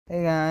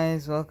Hey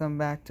guys, welcome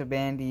back to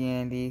Bandy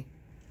Andy.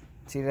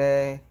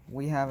 Today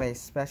we have a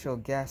special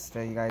guest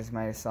that you guys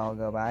might have saw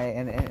go by,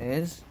 and it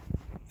is...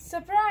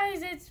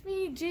 Surprise, it's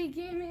me,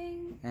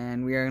 jgaming.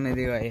 And we are going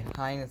to do a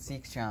hide and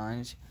seek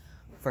challenge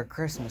for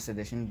Christmas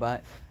edition,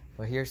 but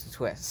here's the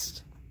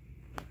twist.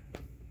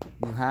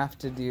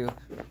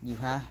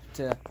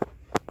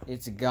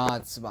 It's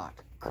God's spot,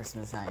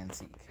 Christmas hide and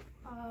seek.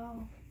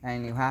 Oh.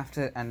 And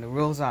and the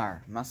rules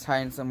are, must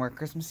hide in somewhere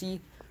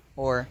Christmassy,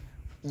 or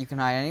you can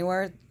hide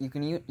anywhere. You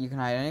can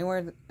hide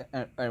anywhere,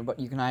 but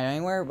you can hide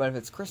anywhere. But if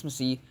it's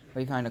Christmassy, or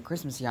you find a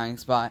Christmassy hiding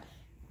spot,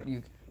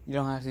 you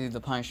don't have to do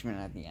the punishment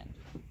at the end.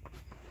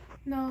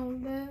 No,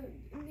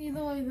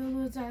 either way, the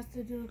loser has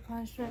to do the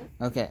punishment.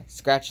 Okay,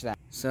 scratch that.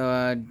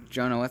 So,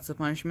 Jonah, what's the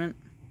punishment?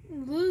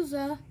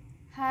 Loser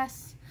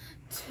has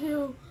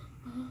to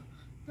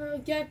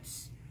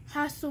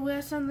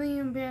wear something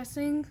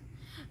embarrassing.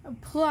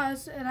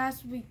 Plus, it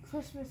has to be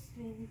Christmas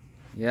themed.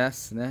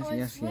 Yes,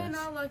 We're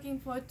not looking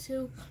forward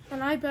to,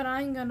 and I bet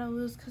I'm gonna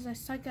lose because I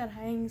suck at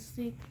hide and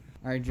seek.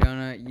 All right,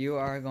 Jonah, you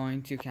are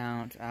going to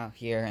count out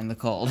here in the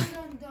cold.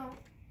 Don't.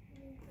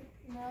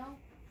 No.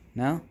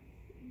 No?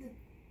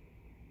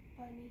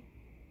 Bunny.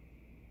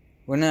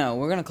 Well, no,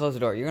 we're gonna close the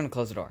door. You're gonna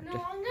close the door. No, I'm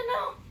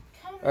gonna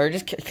count. Or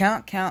just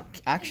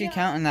count. Actually,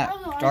 count in that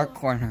dark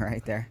corner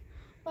right there.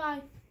 Bye.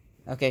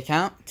 Okay,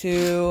 count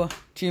to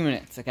 2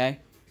 minutes. Okay.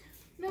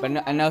 No,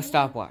 But no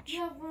stopwatch.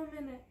 You have 1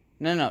 minute.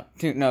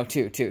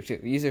 Two.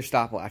 Use your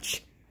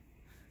stopwatch.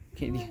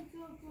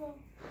 Go.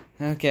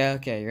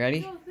 Okay, you ready?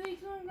 Go, 3,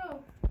 2, 1,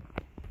 go.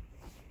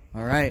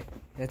 Alright,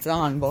 it's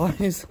on,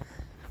 boys.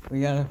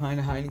 We gotta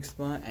find a hiding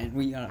spot, and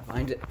we gotta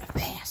find it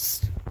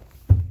fast.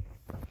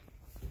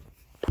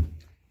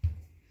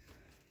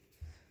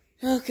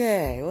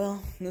 Okay,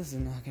 well, this is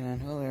not gonna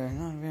end well. There are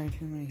not very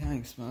too many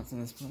hiding spots in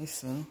this place,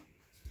 so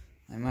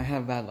I might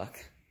have bad luck.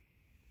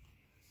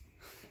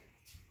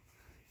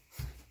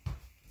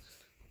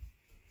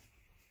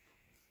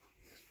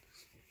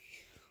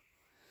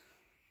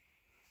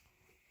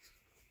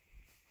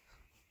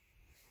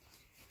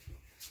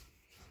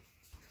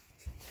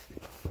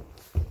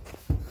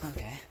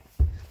 Okay,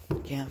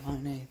 can't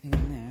find anything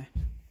in there.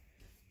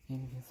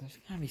 There's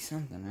gotta be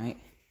something, right?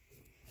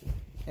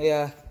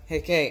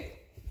 Hey, Kate.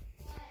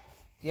 What?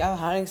 Do you have a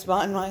hiding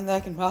spot in mind that I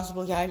can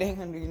possibly hide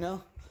in? And do you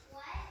know?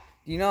 What?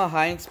 Do you know a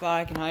hiding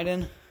spot I can hide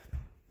in?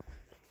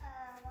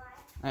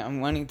 Why?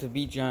 I'm wanting to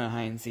beat John at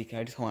hide and seek.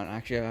 I found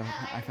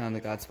the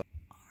God spot.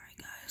 Alright,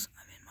 guys,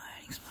 I'm in my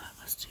hiding spot.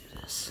 Let's do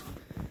this.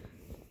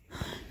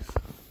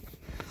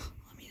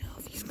 Let me know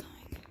if he's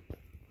coming.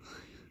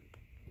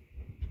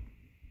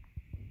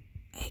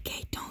 Hey,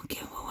 Kate, don't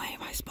give away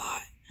my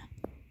spot.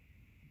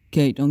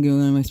 Kate, don't give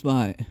away my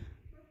spot.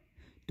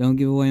 Don't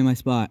give away my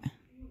spot.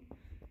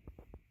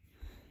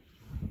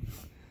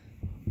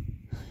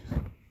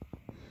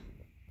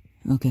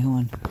 Okay, hold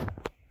on.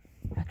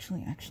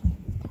 Actually.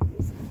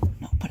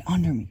 No, put it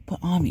under me. Put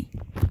on me.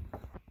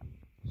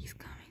 He's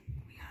coming.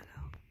 We gotta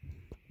go.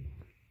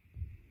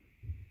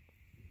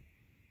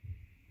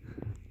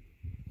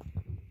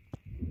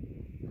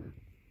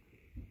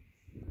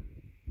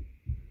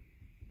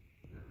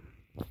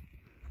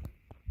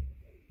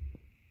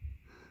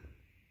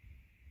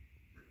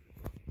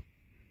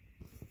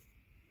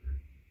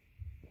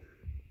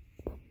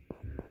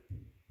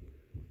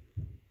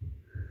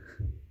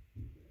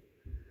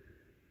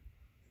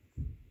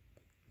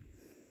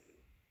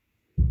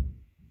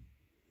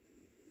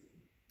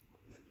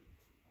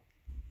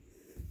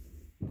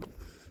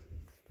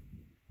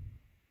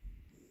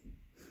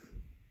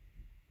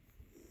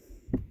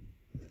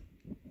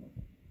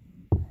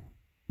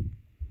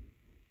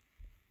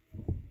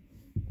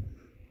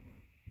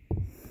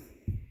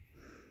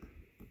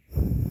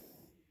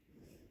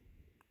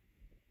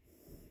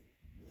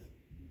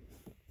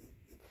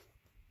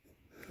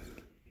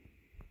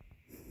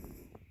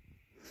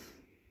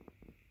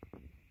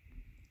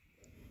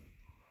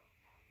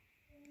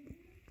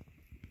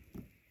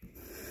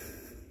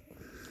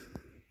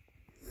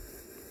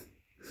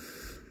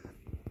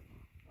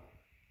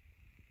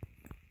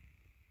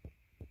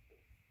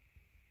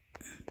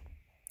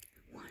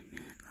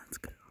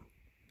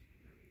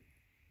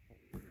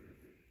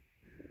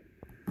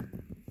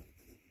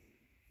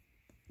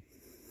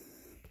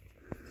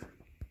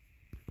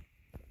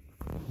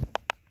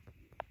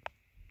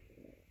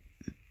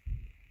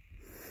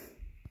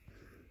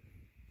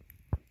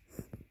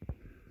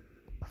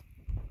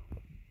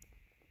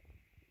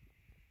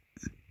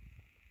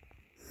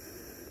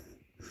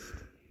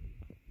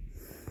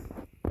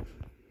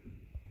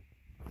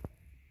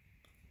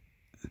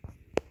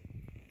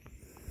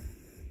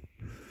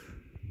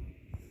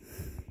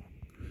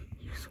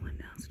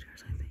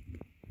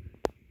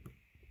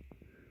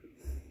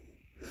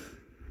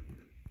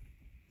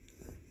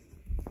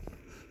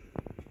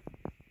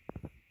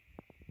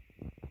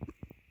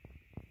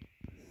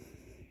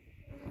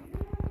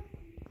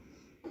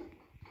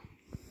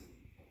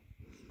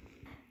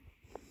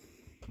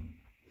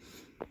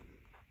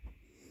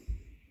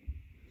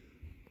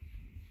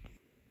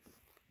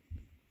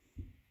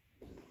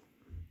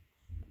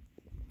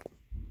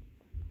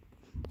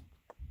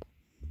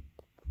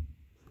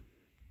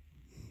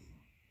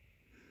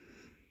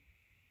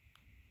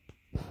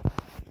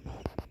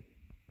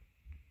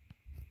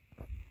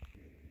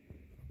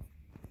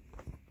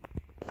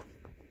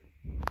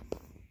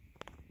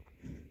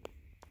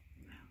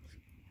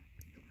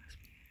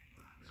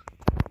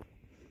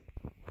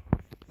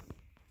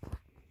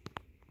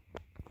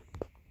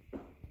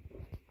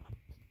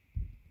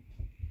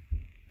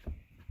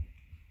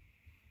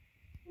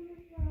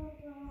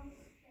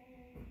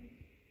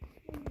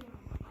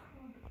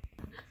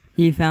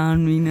 He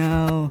found me,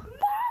 no.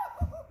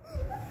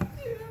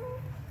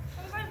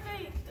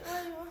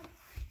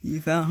 You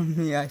found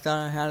me. I thought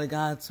I had a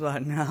god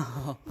spot.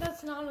 No.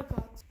 That's not a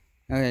god spot.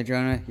 Okay,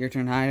 Jonah, your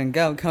turn to hide and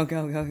go, go,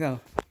 go, go, go.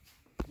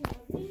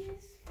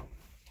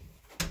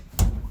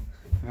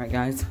 Alright,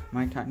 guys,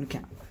 my time to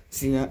count.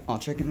 See ya. I'll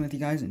check in with you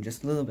guys in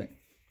just a little bit.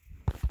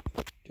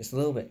 Just a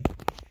little bit.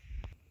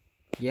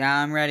 Yeah,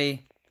 I'm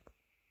ready.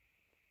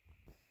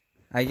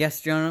 I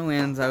guess Jonah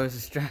wins. I was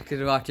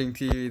distracted watching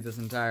TV this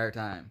entire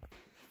time.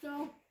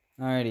 Go.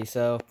 Alrighty,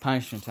 so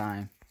punishment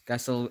time.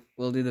 Guys, so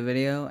we'll do the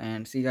video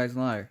and see you guys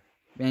later.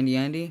 Bandy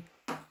Andy,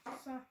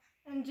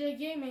 And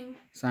jgaming.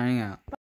 signing out.